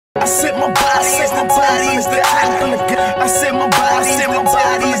I said my body is the temple of God. I said my body is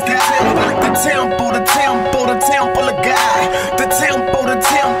the temple, the temple of God. The temple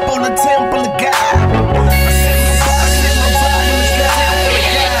of God.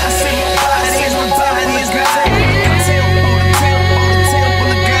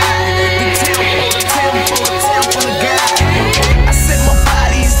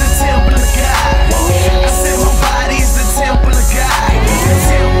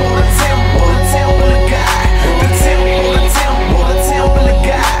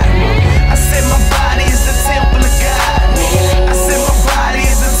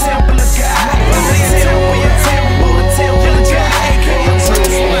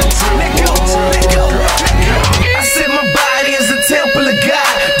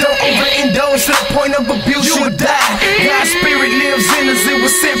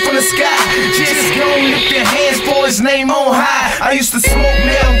 Name on high. I used to smoke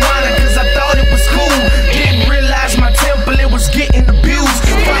marijuana cause I thought it was cool. Didn't realize my temple, it was getting abused.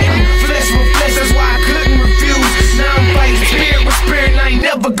 Fighting flesh with flesh, that's why I couldn't refuse. Now I'm fighting spirit with spirit, and I ain't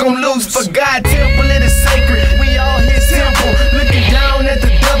never gon' lose. For God, temple, it is sacred. We all his temple. Looking down at the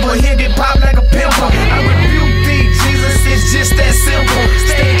devil, he'll get popped like a pimple. I rebuke thee, Jesus, it's just that simple.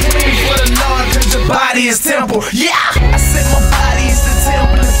 Stay clean for the Lord, cause your body is temple. Yeah! I said my body is the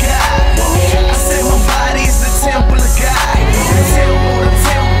temple of God. I said my body is the temple of God. The temple of God.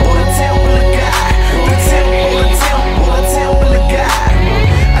 The temple of God.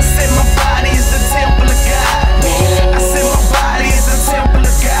 I said my body is the temple of God. I said my body is the temple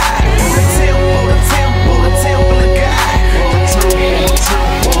of God. The temple of God.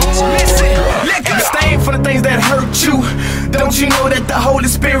 Listen, let go. Abstain for the things that hurt you. Don't you know that the Holy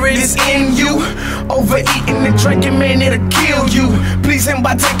Spirit is in you? Overeating and drinking, man, it'll kill you. Please him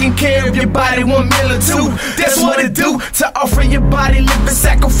by taking care of your body, 1 meal or 2. That's what it do, to offer your body, living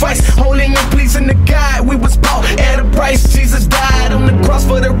sacrifice. Holy and pleasing to God, we was bought at a price. Jesus died on the cross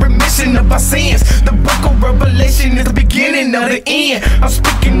for the remission of our sins. The book of Revelation is the beginning of the end. I'm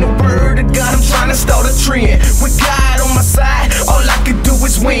speaking the word of God, I'm trying to start a trend. With God on my side, all I can do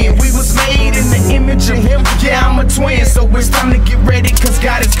is win. We was made in the image of him, yeah, I'm a twin. So it's time to get ready, cause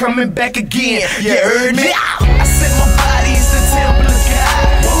God is coming back again. You heard me? I said my body is the temple of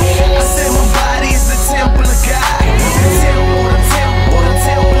God. I said my body is the temple of God.